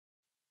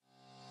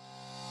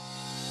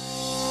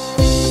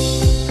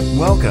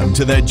Welcome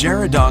to the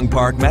Jerudong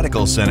Park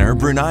Medical Center,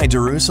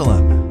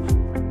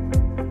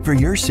 Brunei-Jerusalem. For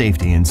your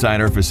safety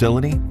inside our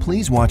facility,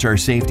 please watch our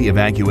safety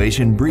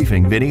evacuation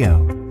briefing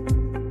video.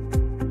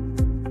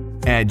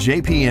 At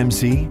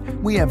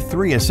JPMC, we have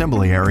 3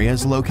 assembly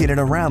areas located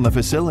around the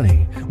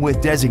facility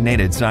with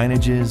designated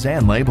signages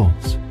and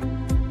labels.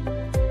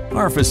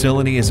 Our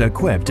facility is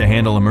equipped to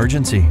handle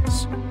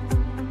emergencies.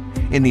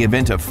 In the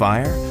event of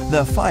fire,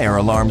 the fire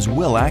alarms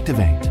will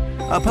activate.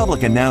 A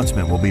public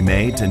announcement will be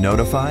made to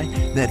notify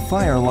that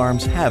fire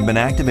alarms have been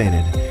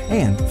activated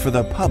and for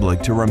the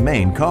public to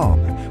remain calm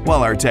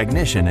while our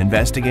technician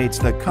investigates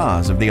the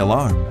cause of the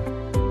alarm.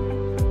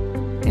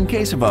 In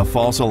case of a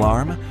false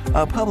alarm,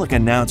 a public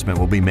announcement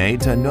will be made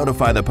to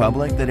notify the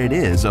public that it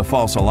is a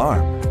false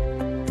alarm.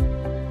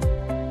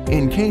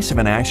 In case of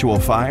an actual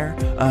fire,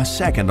 a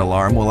second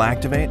alarm will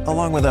activate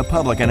along with a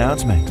public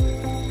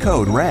announcement,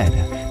 code red,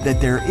 that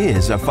there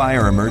is a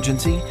fire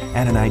emergency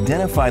at an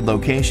identified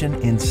location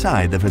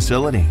inside the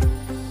facility.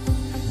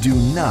 Do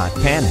not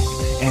panic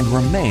and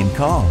remain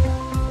calm.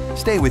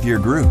 Stay with your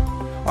group.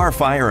 Our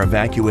fire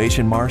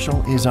evacuation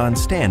marshal is on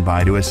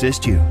standby to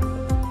assist you.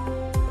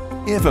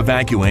 If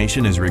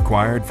evacuation is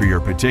required for your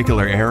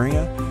particular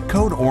area,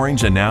 code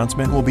orange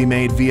announcement will be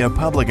made via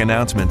public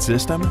announcement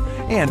system,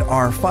 and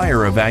our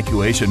fire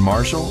evacuation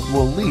marshal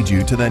will lead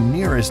you to the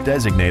nearest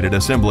designated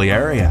assembly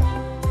area.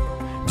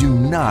 Do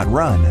not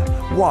run,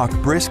 walk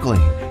briskly,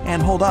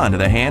 and hold on to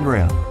the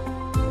handrail.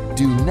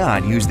 Do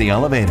not use the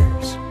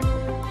elevators.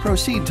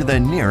 Proceed to the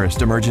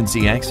nearest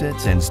emergency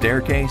exits and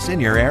staircase in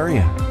your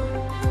area.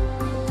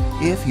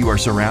 If you are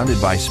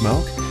surrounded by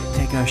smoke,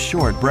 take a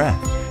short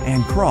breath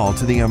and crawl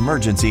to the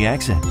emergency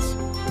exits.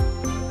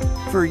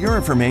 For your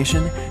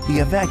information, the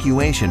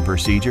evacuation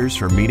procedures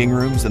for meeting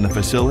rooms in the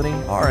facility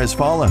are as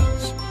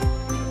follows.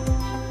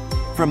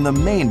 From the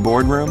main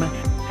boardroom,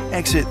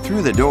 exit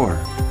through the door.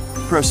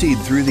 Proceed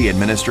through the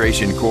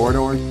administration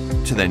corridor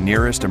to the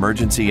nearest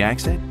emergency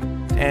exit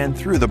and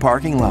through the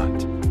parking lot.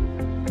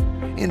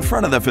 In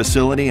front of the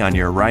facility on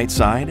your right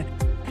side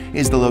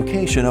is the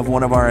location of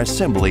one of our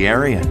assembly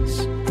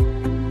areas.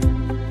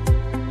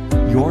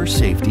 Your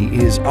safety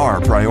is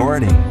our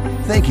priority.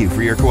 Thank you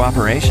for your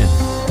cooperation.